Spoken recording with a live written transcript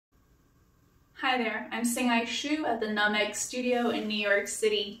Hi there, I'm Hsing-ay Hsu at the HARMONIC studio in New York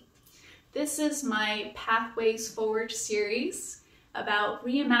City. This is my Pathways Forward series about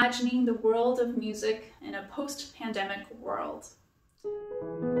reimagining the world of music in a post-pandemic world.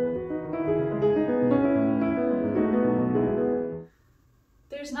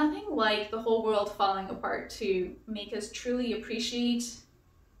 There's nothing like the whole world falling apart to make us truly appreciate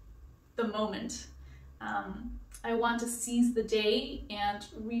the moment. I want to seize the day and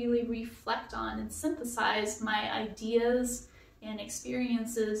really reflect on and synthesize my ideas and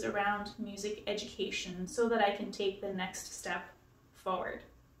experiences around music education so that I can take the next step forward.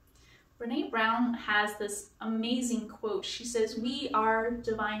 Brené Brown has this amazing quote. She says, "We are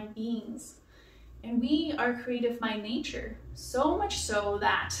divine beings and we are creative by nature, so much so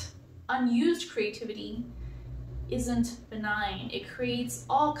that unused creativity isn't benign. It creates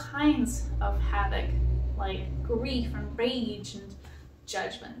all kinds of havoc, like grief and rage and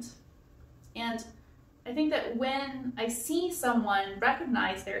judgment." And I think that when I see someone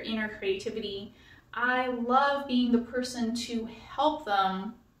recognize their inner creativity, I love being the person to help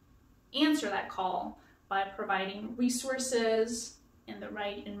them answer that call by providing resources in the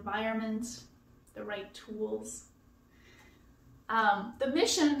right environment, the right tools. The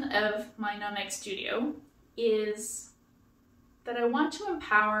mission of my HARMONIC studio is that I want to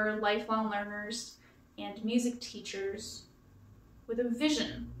empower lifelong learners and music teachers with a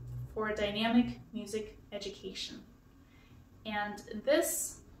vision for a dynamic music education. And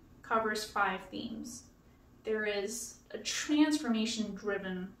this covers 5 themes. There is a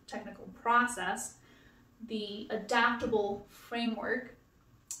transformation-driven technical process, the adaptable framework,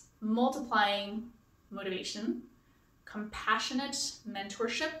 multiplying motivation, compassionate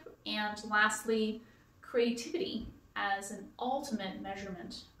mentorship, and lastly, creativity as an ultimate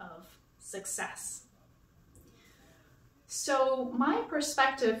measurement of success. So my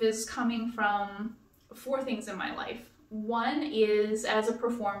perspective is coming from 4 things in my life. One is as a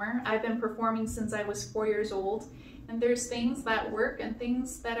performer. I've been performing since I was 4 years old, and there's things that work and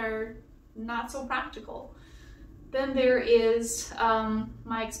things that are not so practical. Then there is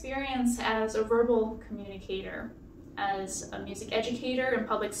my experience as a verbal communicator, as a music educator and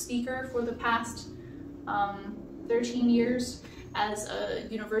public speaker for the past 13 years, as a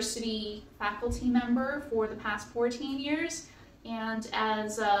university faculty member for the past 14 years, and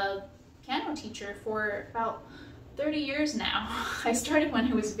as a piano teacher for about 30 years now. I started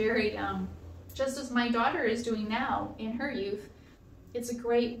when I was very young, just as my daughter is doing now in her youth. It's a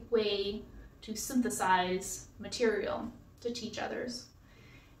great way to synthesize material to teach others.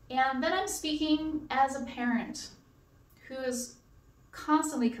 And then I'm speaking as a parent who is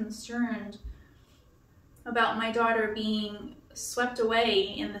constantly concerned about my daughter being swept away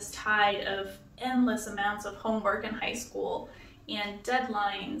in this tide of endless amounts of homework in high school and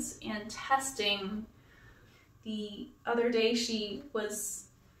deadlines and testing. The other day she was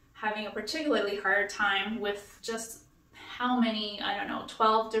having a particularly hard time with just how many,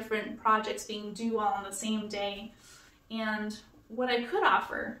 12 different projects being due all on the same day. And what I could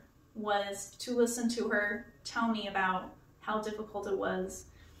offer was to listen to her tell me about how difficult it was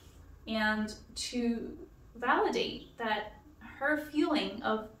and to validate that her feeling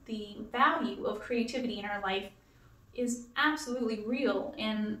of the value of creativity in her life is absolutely real,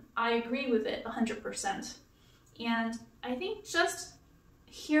 and I agree with it 100%. And I think just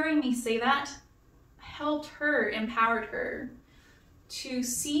hearing me say that helped her, empowered her to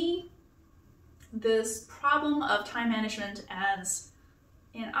see this problem of time management as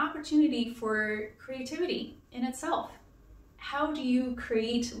an opportunity for creativity in itself. How do you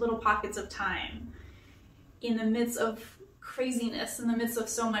create little pockets of time in the midst of craziness, in the midst of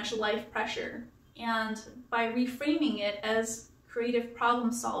so much life pressure? And by reframing it as creative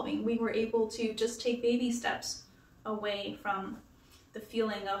problem solving, we were able to just take baby steps away from the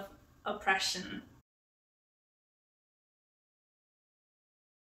feeling of oppression.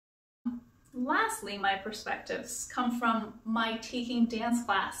 Lastly, my perspectives come from my taking dance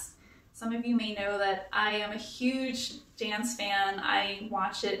class. Some of you may know that I am a huge dance fan. I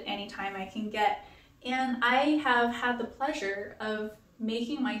watch it anytime I can get. And I have had the pleasure of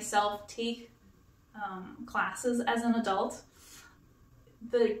making myself take classes as an adult.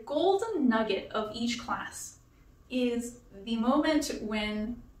 The golden nugget of each class is the moment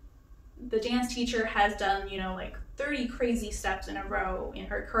when the dance teacher has done, like 30 crazy steps in a row in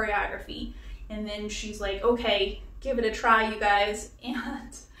her choreography. And then she's like, okay, give it a try, you guys.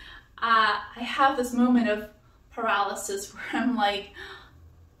 And I have this moment of paralysis where I'm like,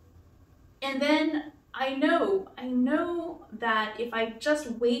 and then I know that if I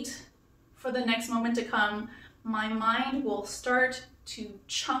just wait for the next moment to come, my mind will start to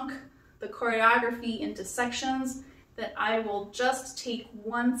chunk the choreography into sections, that I will just take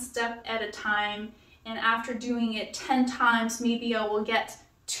one step at a time, and after doing it 10 times, maybe I will get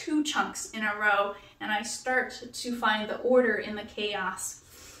 2 chunks in a row, and I start to find the order in the chaos.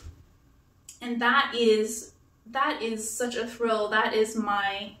 And that is such a thrill. That is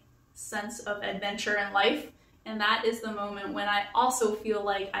my sense of adventure in life, and that is the moment when I also feel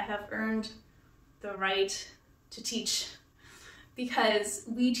like I have earned the right to teach. Because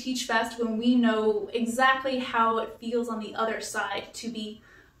we teach best when we know exactly how it feels on the other side, to be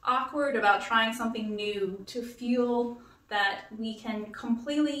awkward about trying something new, to feel that we can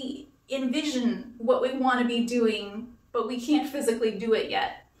completely envision what we want to be doing, but we can't physically do it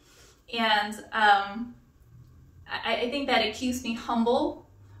yet. And I think that it keeps me humble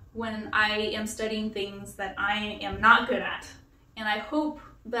when I am studying things that I am not good at. And I hope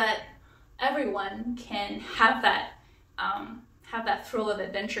that everyone can have that thrill of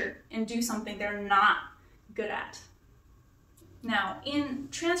adventure and do something they're not good at. Now, in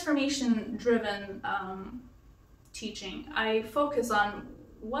transformation-driven teaching, I focus on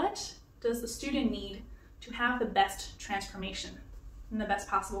what does the student need to have the best transformation in the best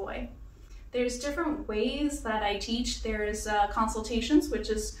possible way. There's different ways that I teach. There's consultations, which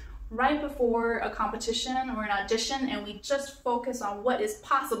is right before a competition or an audition, and we just focus on what is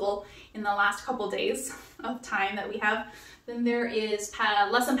possible in the last couple days of time that we have. Then there is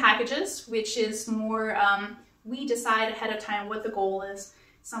lesson packages, which is more, we decide ahead of time what the goal is.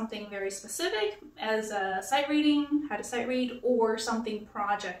 Something very specific as a sight reading, how to sight read, or something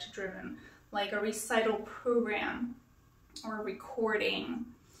project driven, like a recital program or a recording.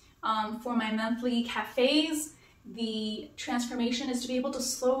 For my monthly cafes, the transformation is to be able to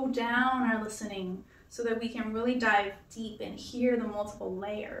slow down our listening so that we can really dive deep and hear the multiple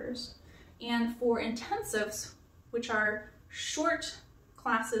layers. And for intensives, which are short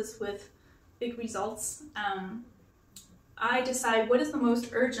classes with big results, I decide what is the most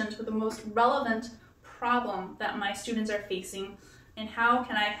urgent or the most relevant problem that my students are facing, and how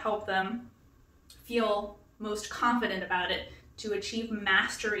can I help them feel most confident about it to achieve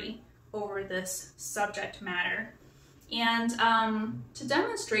mastery over this subject matter. And to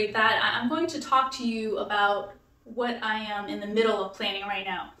demonstrate that, I'm going to talk to you about what I am in the middle of planning right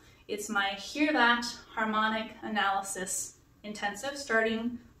now. It's my Hear That Harmonic Analysis Intensive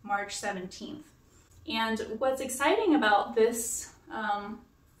starting March 17th. And what's exciting about this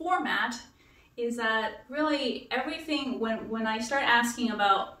format is that really everything, when I start asking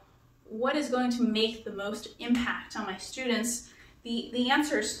about what is going to make the most impact on my students, the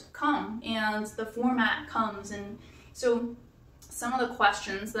answers come and the format comes. And so some of the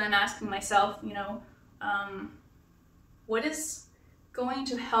questions that I'm asking myself, what is going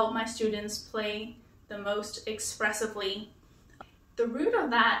to help my students play the most expressively? The root of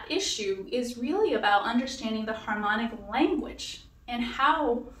that issue is really about understanding the harmonic language and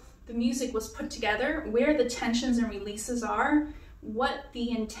how the music was put together, where the tensions and releases are, what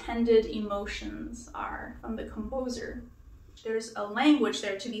the intended emotions are from the composer. There's a language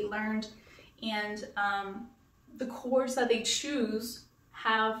there to be learned, and the chords that they choose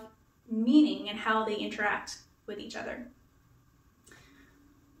have meaning and how they interact with each other.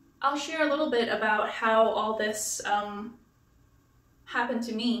 I'll share a little bit about how all this happened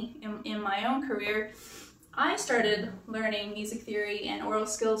to me in my own career. I started learning music theory and oral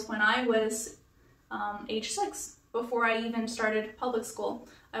skills when I was age 6, before I even started public school.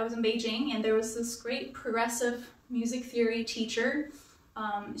 I was in Beijing, and there was this great progressive music theory teacher,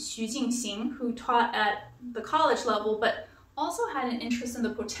 Hsing-ay Hsu, who taught at the college level, but also had an interest in the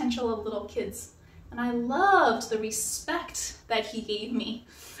potential of little kids. And I loved the respect that he gave me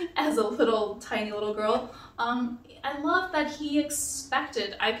as a tiny little girl. I loved that he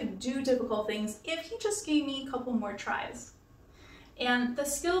expected I could do difficult things if he just gave me a couple more tries. And the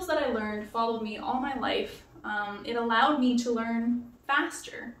skills that I learned followed me all my life. It allowed me to learn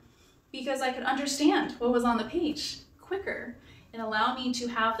faster because I could understand what was on the page quicker. It allowed me to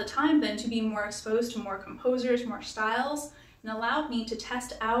have the time then to be more exposed to more composers, more styles, and allowed me to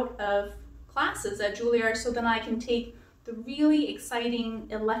test out of classes at Juilliard so that I can take the really exciting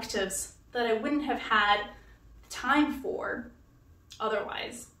electives that I wouldn't have had time for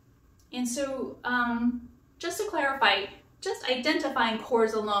otherwise. And so just to clarify, just identifying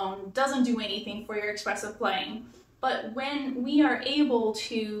chords alone doesn't do anything for your expressive playing. But when we are able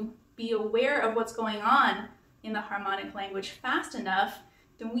to be aware of what's going on in the harmonic language fast enough,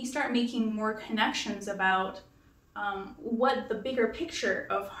 then we start making more connections about what the bigger picture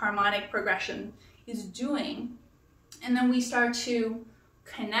of harmonic progression is doing. And then we start to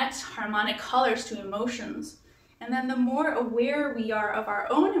connect harmonic colors to emotions. And then the more aware we are of our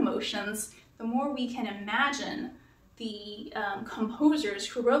own emotions, the more we can imagine the composers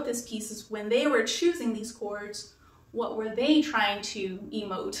who wrote these pieces, when they were choosing these chords, what were they trying to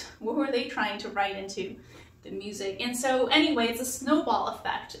emote? What were they trying to write into the music? And so anyway, it's a snowball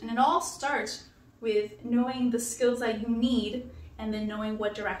effect, and it all starts with knowing the skills that you need and then knowing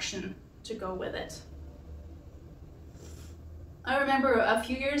what direction to go with it. I remember a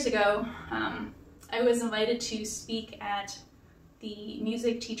few years ago, I was invited to speak at the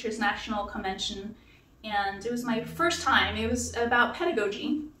Music Teachers National Convention, and it was my first time. It was about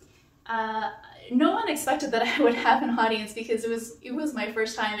pedagogy. No one expected that I would have an audience because it was my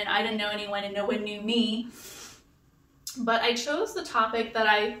first time and I didn't know anyone and no one knew me. But I chose the topic that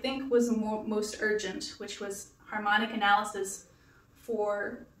I think was most urgent, which was harmonic analysis,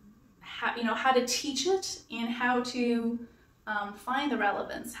 for how to teach it and how to find the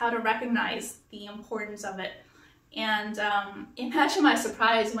relevance, how to recognize the importance of it. And imagine my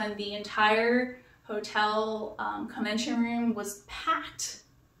surprise when the entire hotel convention room was packed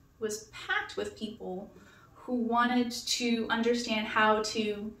with people who wanted to understand how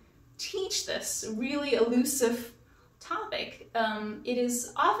to teach this really elusive topic. It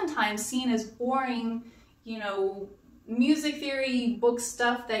is oftentimes seen as boring, music theory book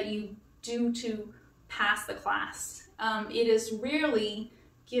stuff that you do to pass the class. It is rarely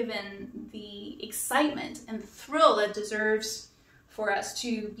given the excitement and thrill it deserves for us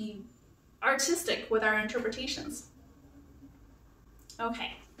to be artistic with our interpretations.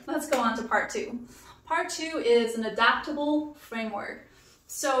 Okay, let's go on to part two. Part two is an adaptable framework.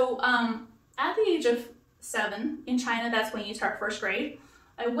 So at the age of 7 in China, that's when you start first grade,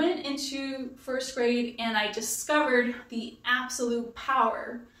 I went into first grade and I discovered the absolute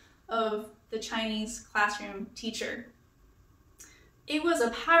power of the Chinese classroom teacher. It was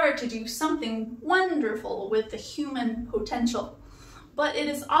a power to do something wonderful with the human potential, but it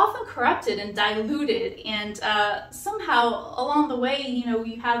is often corrupted and diluted, and somehow along the way,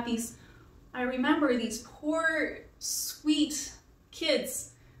 you have these, I remember these poor, sweet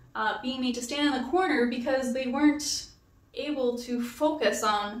kids being made to stand in the corner because they weren't able to focus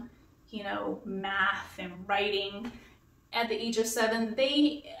on, math and writing. At the age of 7,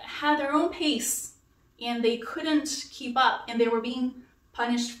 they had their own pace and they couldn't keep up and they were being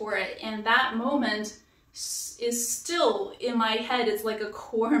punished for it. And that moment is still in my head. It's like a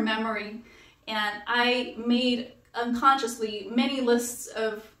core memory. And I made unconsciously many lists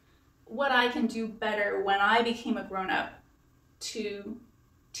of what I can do better when I became a grown-up to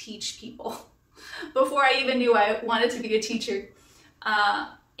teach people before I even knew I wanted to be a teacher.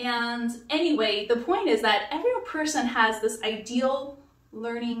 And anyway, the point is that every person has this ideal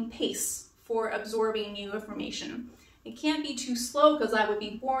learning pace for absorbing new information. It can't be too slow because that would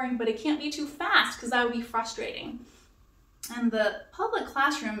be boring, but it can't be too fast because that would be frustrating. And the public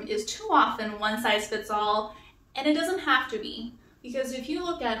classroom is too often one size fits all, and it doesn't have to be. Because if you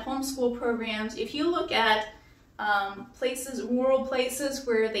look at homeschool programs, if you look at rural places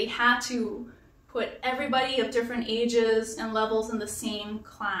where they had to put everybody of different ages and levels in the same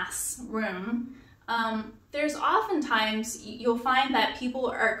classroom, there's oftentimes, you'll find that people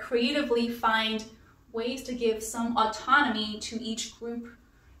are creatively find ways to give some autonomy to each group,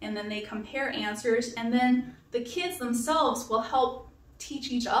 and then they compare answers, and then the kids themselves will help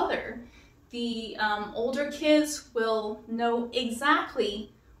teach each other. The older kids will know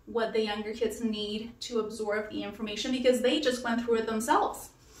exactly what the younger kids need to absorb the information because they just went through it themselves.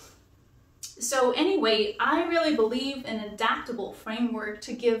 So anyway, I really believe in an adaptable framework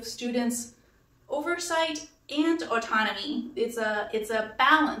to give students oversight and autonomy. It's a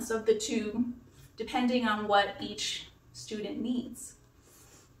balance of the two, depending on what each student needs.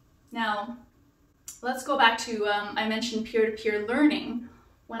 Now, let's go back to, I mentioned peer-to-peer learning.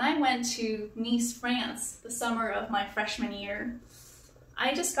 When I went to Nice, France, the summer of my freshman year,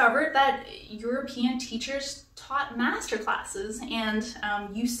 I discovered that European teachers taught master classes, and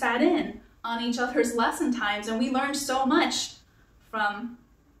you sat in on each other's lesson times, and we learned so much from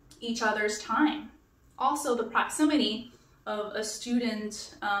each other's time. Also, the proximity of a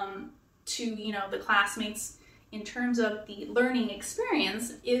student to the classmates in terms of the learning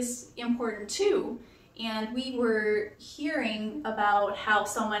experience is important too. And we were hearing about how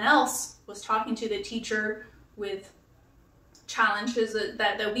someone else was talking to the teacher with challenges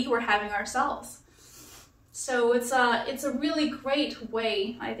that we were having ourselves. So it's a really great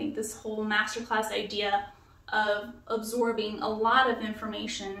way, I think, this whole masterclass idea of absorbing a lot of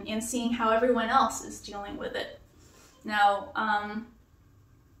information and seeing how everyone else is dealing with it. Now,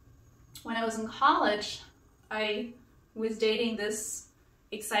 when I was in college, I was dating this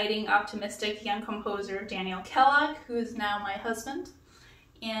exciting, optimistic young composer, Daniel Kellogg, who is now my husband.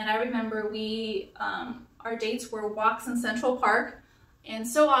 And I remember our dates were walks in Central Park, and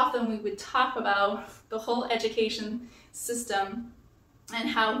so often we would talk about the whole education system and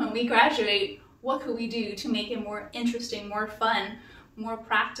how when we graduate, what could we do to make it more interesting, more fun, more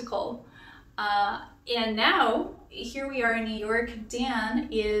practical. And now, here we are in New York. Dan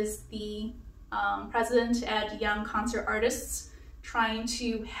is the president at Young Concert Artists, trying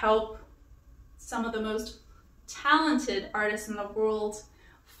to help some of the most talented artists in the world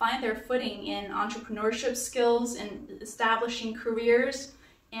find their footing in entrepreneurship skills, in establishing careers,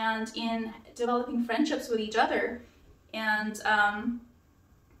 and in developing friendships with each other. And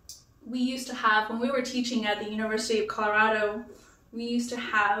we used to have, when we were teaching at the University of Colorado, we used to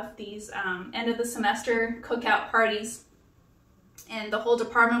have these end of the semester cookout parties, and the whole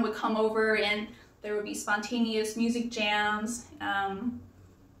department would come over and there would be spontaneous music jams,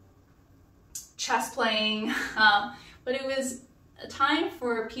 chess playing, but it was a time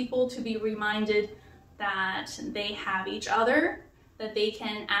for people to be reminded that they have each other, that they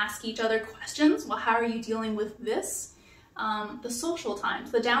can ask each other questions. Well, how are you dealing with this? The social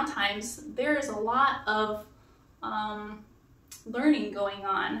times, the downtimes, there's a lot of learning going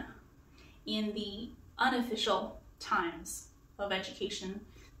on in the unofficial times of education.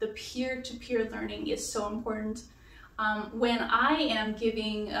 The peer-to-peer learning is so important. When I am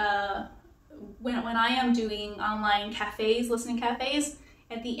giving, when I am doing online cafes, listening cafes,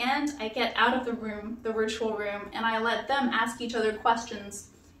 at the end I get out of the room, the virtual room, and I let them ask each other questions.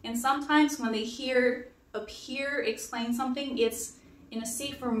 And sometimes when they hear a peer explain something, it's in a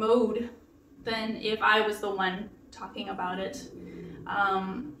safer mode than if I was the one talking about it.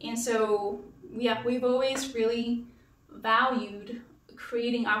 And so, yeah, we've always really valued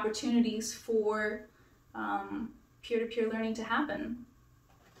creating opportunities for peer-to-peer learning to happen.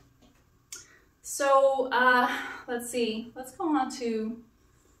 So let's see, let's go on to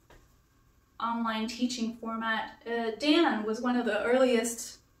online teaching format. Dan was one of the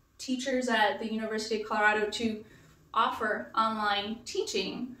earliest teachers at the University of Colorado to offer online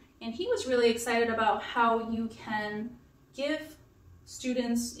teaching, and he was really excited about how you can give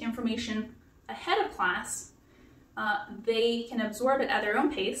students information ahead of class. They can absorb it at their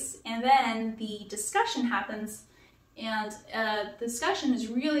own pace, and then the discussion happens, and the discussion is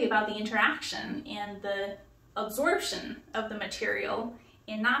really about the interaction and the absorption of the material,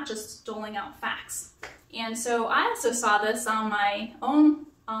 and not just doling out facts. And so I also saw this on my own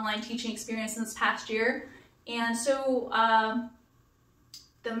online teaching experience this past year, and so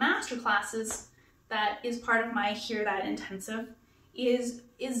the master classes that is part of my Hear That intensive is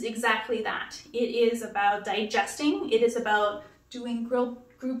exactly that. It is about digesting, it is about doing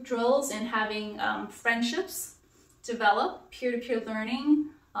group drills and having friendships develop, peer-to-peer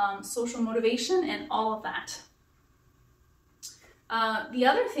learning, social motivation, and all of that. The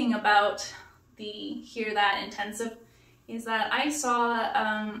other thing about the Hear That intensive is that I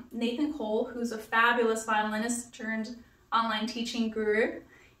saw Nathan Cole, who's a fabulous violinist turned online teaching guru,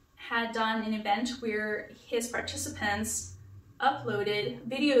 had done an event where his participants uploaded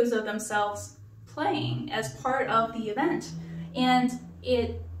videos of themselves playing as part of the event. And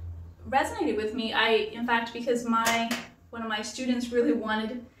it resonated with me. In fact, because one of my students really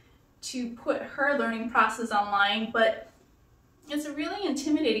wanted to put her learning process online, but it's a really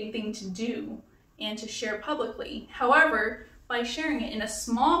intimidating thing to do and to share publicly. However, by sharing it in a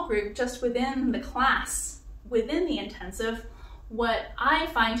small group just within the class, within the intensive, what I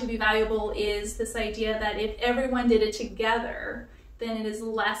find to be valuable is this idea that if everyone did it together, then it is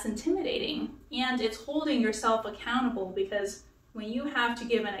less intimidating, and it's holding yourself accountable, because when you have to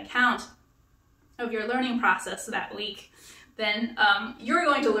give an account of your learning process that week, then you're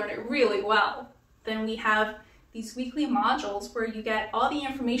going to learn it really well. Then we have these weekly modules where you get all the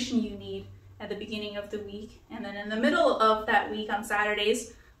information you need at the beginning of the week, and then in the middle of that week on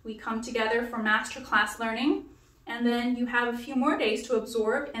Saturdays, we come together for masterclass learning, and then you have a few more days to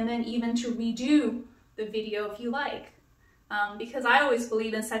absorb, and then even to redo the video if you like. Because I always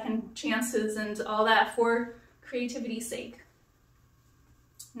believe in second chances and all that for creativity's sake.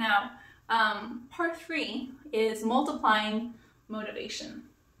 Now, part 3 is multiplying motivation.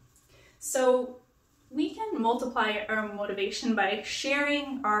 So we can multiply our motivation by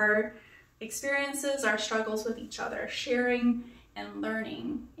sharing our experiences, our struggles with each other, sharing and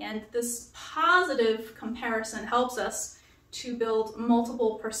learning. And this positive comparison helps us to build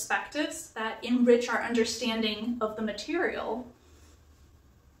multiple perspectives that enrich our understanding of the material.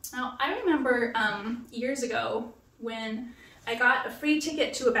 Now, I remember years ago when I got a free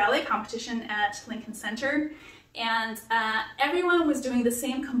ticket to a ballet competition at Lincoln Center, And everyone was doing the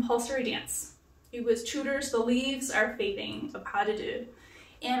same compulsory dance. It was Tudors, The Leaves Are Fading, a pas de deux.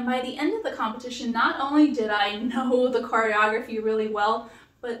 And by the end of the competition, not only did I know the choreography really well,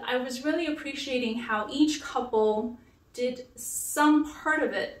 but I was really appreciating how each couple did some part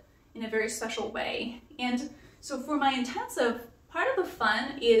of it in a very special way. And so for my intensive, part of the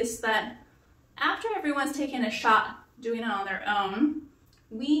fun is that after everyone's taken a shot doing it on their own,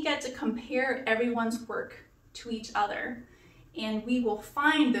 we get to compare everyone's work to each other, and we will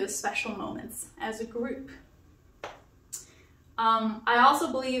find those special moments as a group. I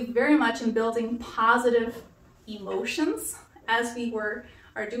also believe very much in building positive emotions as we are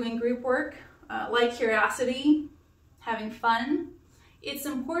doing group work, like curiosity, having fun. It's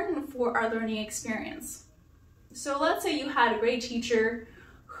important for our learning experience. So let's say you had a great teacher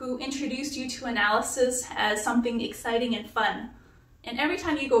who introduced you to analysis as something exciting and fun. And every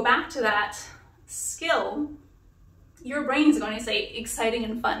time you go back to that skill, your brain is going to say exciting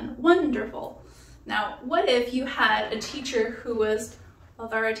and fun, wonderful. Now, what if you had a teacher who was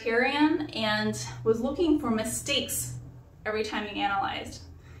authoritarian and was looking for mistakes every time you analyzed?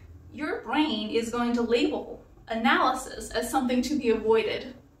 Your brain is going to label analysis as something to be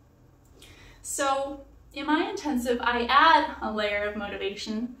avoided. So in my intensive, I add a layer of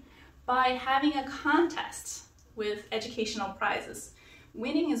motivation by having a contest with educational prizes.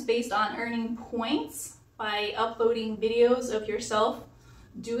 Winning is based on earning points by uploading videos of yourself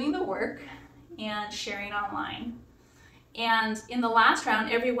doing the work and sharing online. And in the last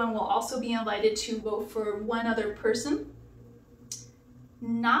round, everyone will also be invited to vote for one other person.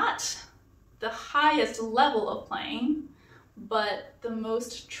 Not the highest level of playing, but the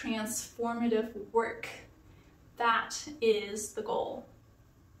most transformative work. That is the goal.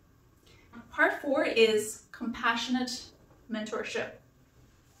 Part 4 is compassionate mentorship.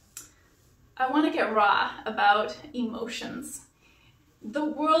 I want to get raw about emotions. The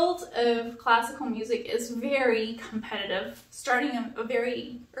world of classical music is very competitive, starting at a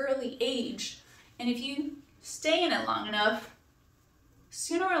very early age. And if you stay in it long enough,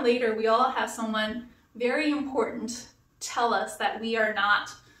 sooner or later we all have someone very important tell us that we are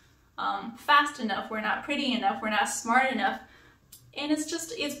not fast enough, we're not pretty enough, we're not smart enough. And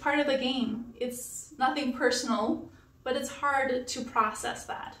it's part of the game. It's nothing personal, but it's hard to process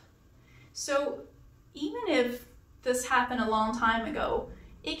that. So even if this happened a long time ago,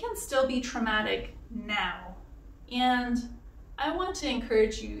 it can still be traumatic now. And I want to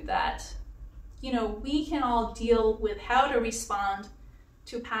encourage you that, we can all deal with how to respond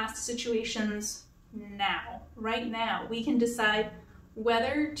to past situations now, right now. We can decide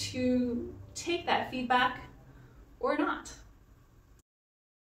whether to take that feedback or not.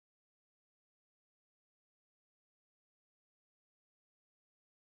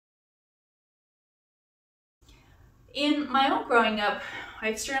 In my own growing up,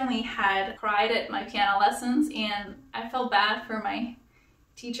 I certainly had cried at my piano lessons, and I felt bad for my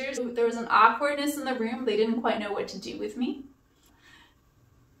teachers. There was an awkwardness in the room. They didn't quite know what to do with me.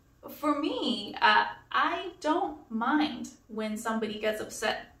 For me, I don't mind when somebody gets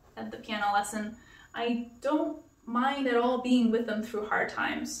upset at the piano lesson. I don't mind at all being with them through hard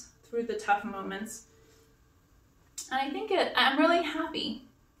times, through the tough moments. And I think I'm really happy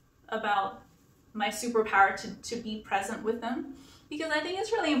about my superpower to be present with them, because I think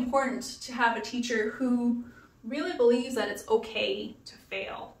it's really important to have a teacher who really believes that it's okay to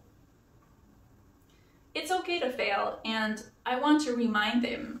fail. It's okay to fail, and I want to remind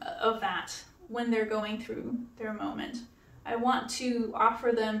them of that when they're going through their moment. I want to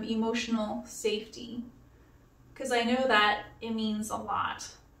offer them emotional safety, because I know that it means a lot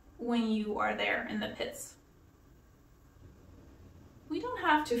when you are there in the pits. We don't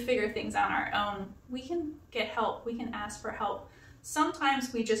have to figure things out on our own. We can get help. We can ask for help.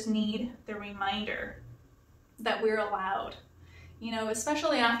 Sometimes we just need the reminder that we're allowed,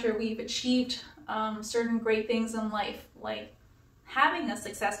 especially after we've achieved certain great things in life, like having a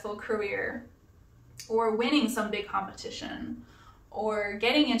successful career, or winning some big competition, or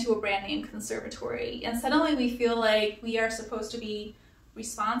getting into a brand name conservatory. And suddenly we feel like we are supposed to be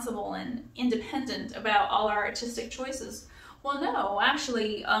responsible and independent about all our artistic choices. Well, no,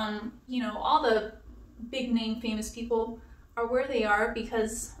 actually, all the big name famous people are where they are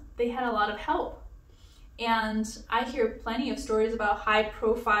because they had a lot of help. And I hear plenty of stories about high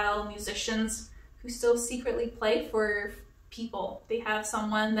profile musicians who still secretly play for people. They have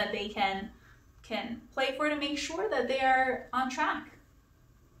someone that they can play for to make sure that they are on track.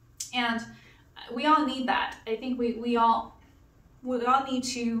 And we all need that. I think we all need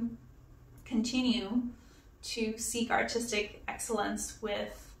to continue to seek artistic excellence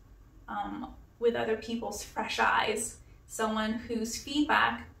with with other people's fresh eyes, someone whose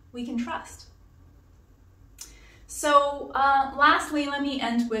feedback we can trust. So lastly, let me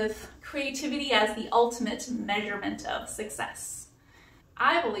end with creativity as the ultimate measurement of success.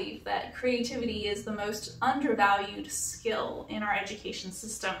 I believe that creativity is the most undervalued skill in our education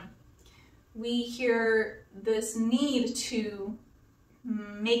system. We hear this need to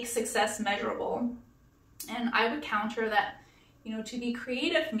make success measurable, and I would counter that, to be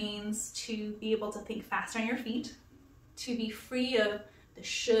creative means to be able to think fast on your feet, to be free of the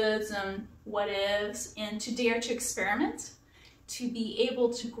shoulds and what ifs, and to dare to experiment, to be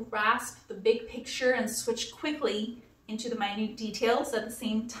able to grasp the big picture and switch quickly into the minute details at the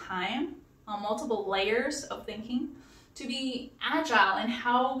same time on multiple layers of thinking, to be agile in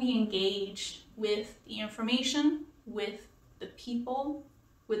how we engage with the information, with the people,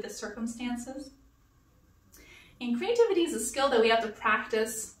 with the circumstances. And creativity is a skill that we have to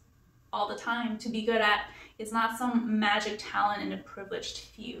practice all the time to be good at. It's not some magic talent in a privileged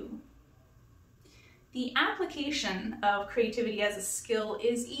few. The application of creativity as a skill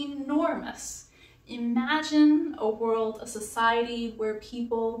is enormous. Imagine a world, a society where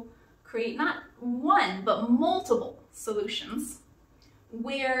people create not one, but multiple solutions,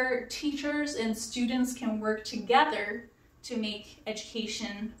 where teachers and students can work together to make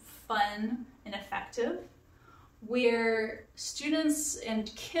education fun and effective, where students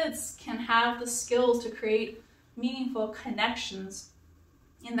and kids can have the skills to create meaningful connections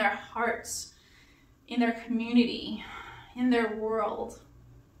in their hearts, in their community, in their world.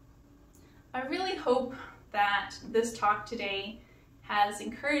 I really hope that this talk today has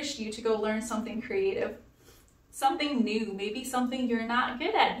encouraged you to go learn something creative, something new, maybe something you're not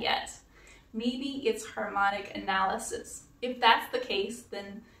good at yet. Maybe it's harmonic analysis. If that's the case,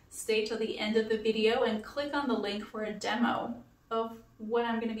 then stay till the end of the video and click on the link for a demo of what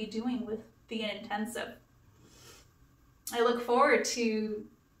I'm going to be doing with the intensive. I look forward to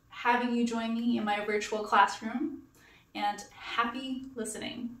having you join me in my virtual classroom, and happy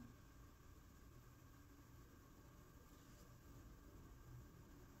listening.